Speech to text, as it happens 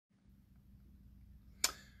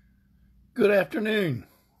Good afternoon,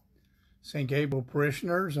 St. Gabriel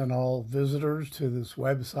parishioners and all visitors to this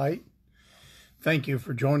website. Thank you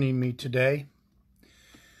for joining me today.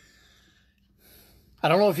 I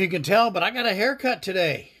don't know if you can tell, but I got a haircut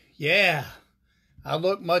today. Yeah, I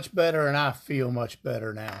look much better and I feel much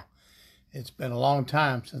better now. It's been a long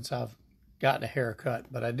time since I've gotten a haircut,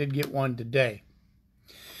 but I did get one today.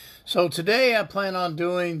 So today I plan on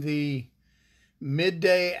doing the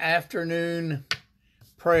midday afternoon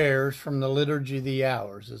prayers from the Liturgy of the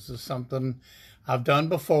Hours. This is something I've done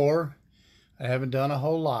before. I haven't done a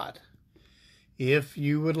whole lot. If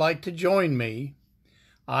you would like to join me,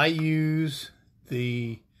 I use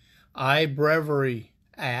the iBreviary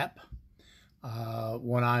app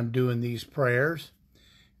when I'm doing these prayers,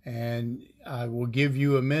 and I will give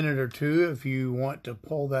you a minute or two if you want to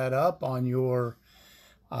pull that up on your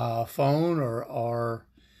phone or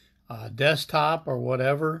desktop or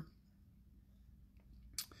whatever.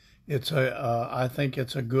 I think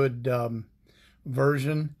it's a good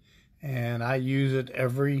version, and I use it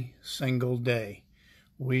every single day.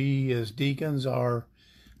 We as deacons are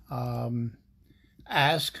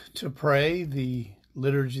asked to pray the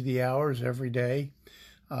Liturgy of the Hours every day.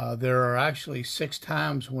 There are actually 6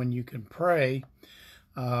 times when you can pray.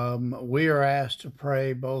 We are asked to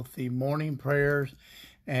pray both the morning prayers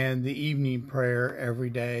and the evening prayer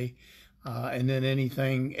every day, and then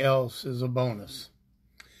anything else is a bonus.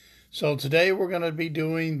 So today we're going to be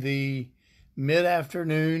doing the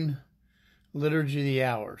mid-afternoon Liturgy of the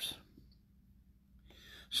Hours.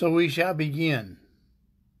 So we shall begin.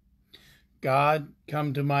 God,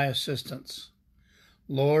 come to my assistance.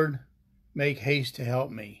 Lord, make haste to help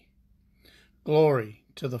me. Glory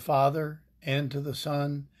to the Father, and to the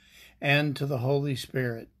Son, and to the Holy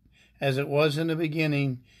Spirit, as it was in the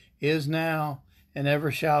beginning, is now, and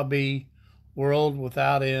ever shall be, world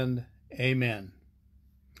without end. Amen.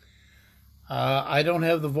 I don't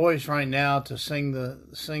have the voice right now to sing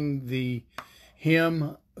the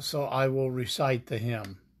hymn, so I will recite the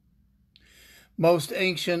hymn. Most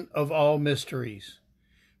ancient of all mysteries,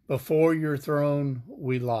 before your throne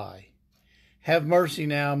we lie. Have mercy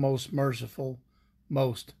now, most merciful,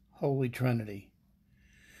 most holy Trinity.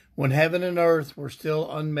 When heaven and earth were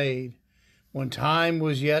still unmade, when time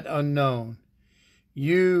was yet unknown,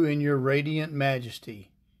 you in your radiant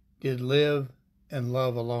majesty did live and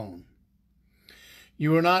love alone.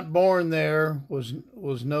 You were not born, there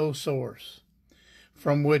was no source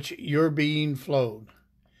from which your being flowed.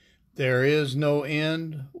 There is no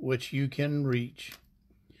end which you can reach,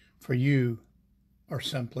 for you are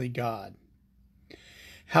simply God.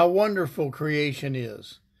 How wonderful creation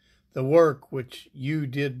is, the work which you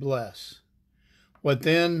did bless. What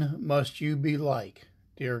then must you be like,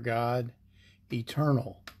 dear God,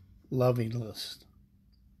 eternal, lovingness?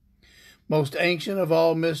 Most ancient of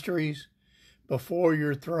all mysteries, before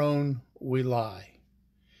your throne we lie.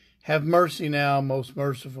 Have mercy now, most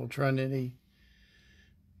merciful Trinity,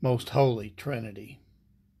 most holy Trinity.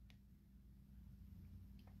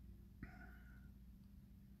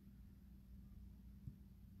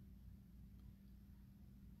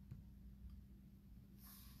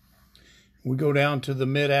 We go down to the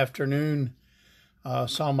mid-afternoon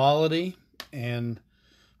psalmody and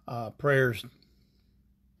prayers.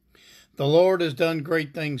 The Lord has done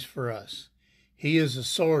great things for us. He is the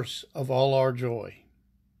source of all our joy.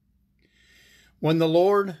 When the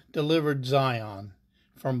Lord delivered Zion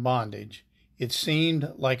from bondage, it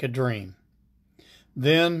seemed like a dream.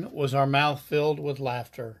 Then was our mouth filled with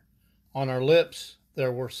laughter. On our lips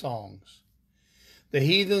there were songs. The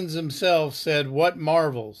heathens themselves said, "What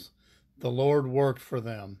marvels the Lord worked for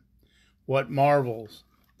them. What marvels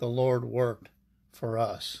the Lord worked for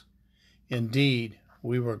us." Indeed,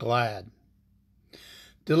 we were glad.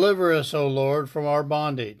 Deliver us, O Lord, from our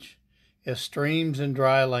bondage, as streams in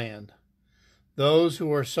dry land. Those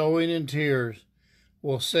who are sowing in tears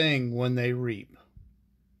will sing when they reap.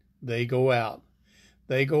 They go out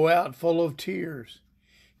full of tears,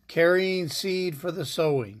 carrying seed for the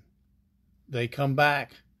sowing. They come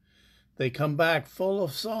back full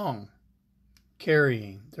of song,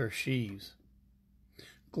 carrying their sheaves.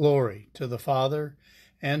 Glory to the Father,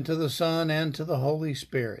 and to the Son, and to the Holy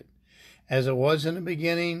Spirit, as it was in the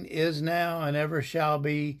beginning, is now, and ever shall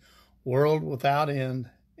be, world without end.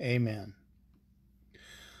 Amen.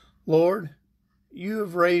 Lord, you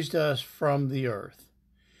have raised us from the earth.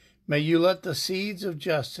 May you let the seeds of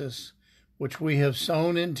justice, which we have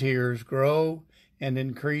sown in tears, grow and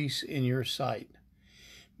increase in your sight.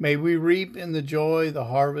 May we reap in the joy the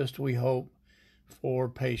harvest we hope for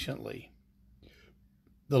patiently.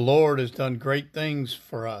 The Lord has done great things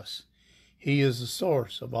for us. He is the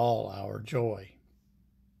source of all our joy.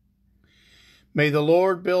 May the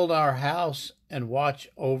Lord build our house and watch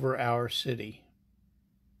over our city.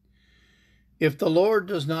 If the Lord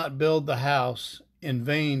does not build the house, in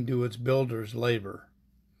vain do its builders labor.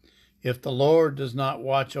 If the Lord does not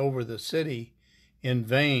watch over the city, in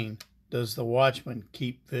vain does the watchman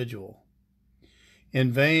keep vigil.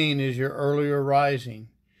 In vain is your earlier rising,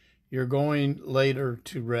 your going later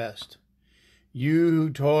to rest. You who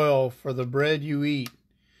toil for the bread you eat,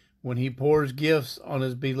 when he pours gifts on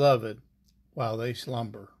his beloved while they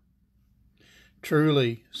slumber.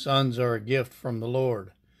 Truly, sons are a gift from the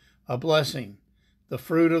Lord, a blessing, the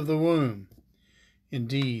fruit of the womb.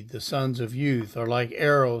 Indeed, the sons of youth are like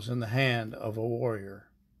arrows in the hand of a warrior.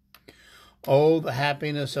 Oh, the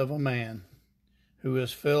happiness of a man who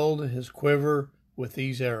has filled his quiver with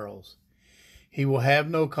these arrows. He will have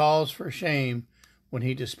no cause for shame when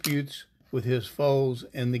he disputes with his foes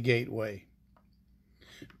in the gateway.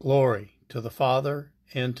 Glory to the Father,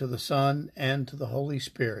 and to the Son, and to the Holy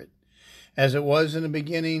Spirit, as it was in the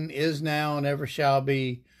beginning, is now, and ever shall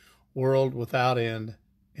be, world without end.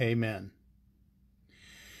 Amen.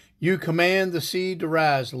 You command the seed to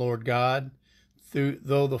rise, Lord God,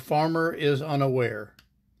 though the farmer is unaware.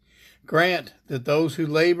 Grant that those who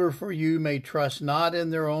labor for you may trust not in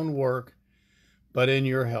their own work, but in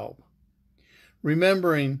your help.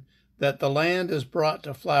 Remembering that the land is brought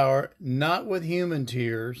to flower not with human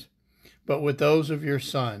tears, but with those of your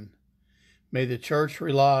Son. May the church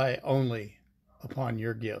rely only upon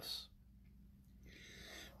your gifts.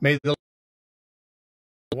 May the Lord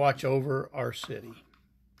watch over our city.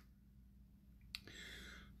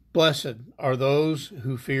 Blessed are those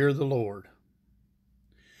who fear the Lord.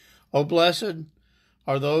 Oh, blessed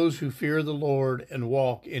are those who fear the Lord and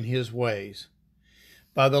walk in his ways.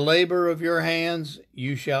 By the labor of your hands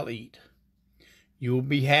you shall eat. You will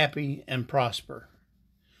be happy and prosper.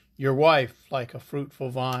 Your wife like a fruitful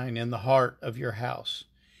vine in the heart of your house.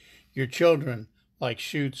 Your children like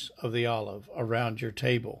shoots of the olive around your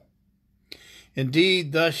table.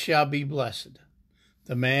 Indeed, thus shall be blessed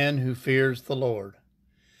the man who fears the Lord.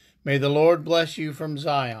 May the Lord bless you from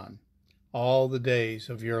Zion all the days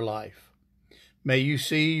of your life. May you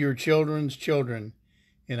see your children's children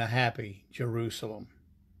in a happy Jerusalem.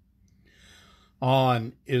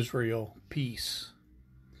 On Israel, peace.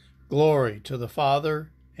 Glory to the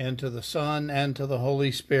Father, and to the Son, and to the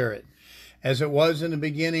Holy Spirit, as it was in the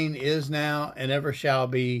beginning, is now, and ever shall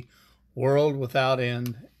be, world without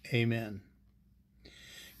end. Amen.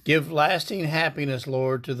 Give lasting happiness,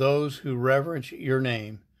 Lord, to those who reverence your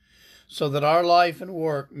name, so that our life and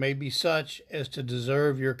work may be such as to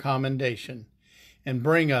deserve your commendation, and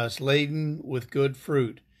bring us laden with good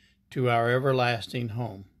fruit to our everlasting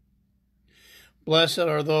home. Blessed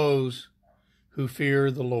are those who fear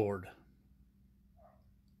the Lord.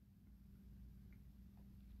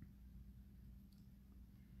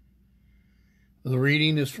 The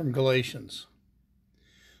reading is from Galatians.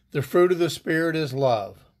 The fruit of the Spirit is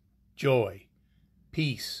love, joy,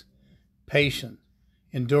 peace, patience,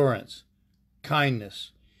 endurance,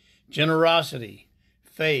 kindness, generosity,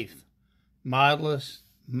 faith, mildness,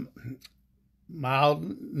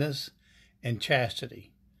 and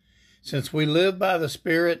chastity. Since we live by the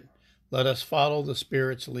Spirit, let us follow the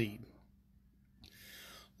Spirit's lead.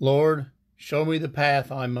 Lord, show me the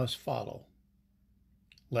path I must follow.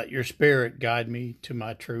 Let your Spirit guide me to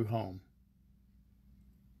my true home.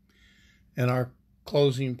 In our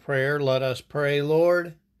closing prayer, let us pray,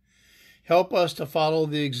 Lord, help us to follow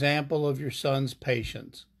the example of your Son's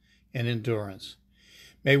patience and endurance.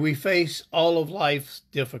 May we face all of life's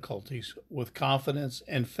difficulties with confidence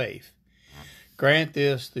and faith. Grant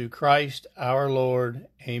this through Christ our Lord.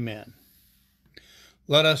 Amen.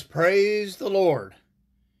 Let us praise the Lord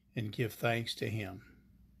and give thanks to him.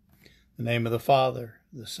 In the name of the Father,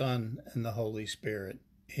 the Son, and the Holy Spirit.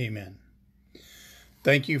 Amen.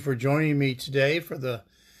 Thank you for joining me today for the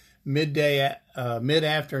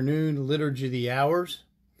mid-afternoon Liturgy of the Hours.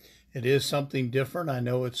 It is something different. I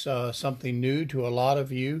know it's something new to a lot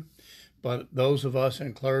of you, but those of us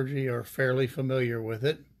in clergy are fairly familiar with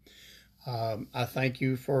it. I thank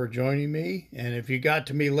you for joining me. And if you got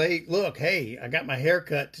to me late, look, hey, I got my hair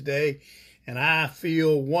cut today and I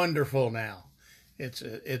feel wonderful now.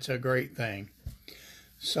 It's a great thing.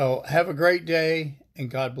 So have a great day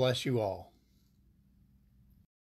and God bless you all.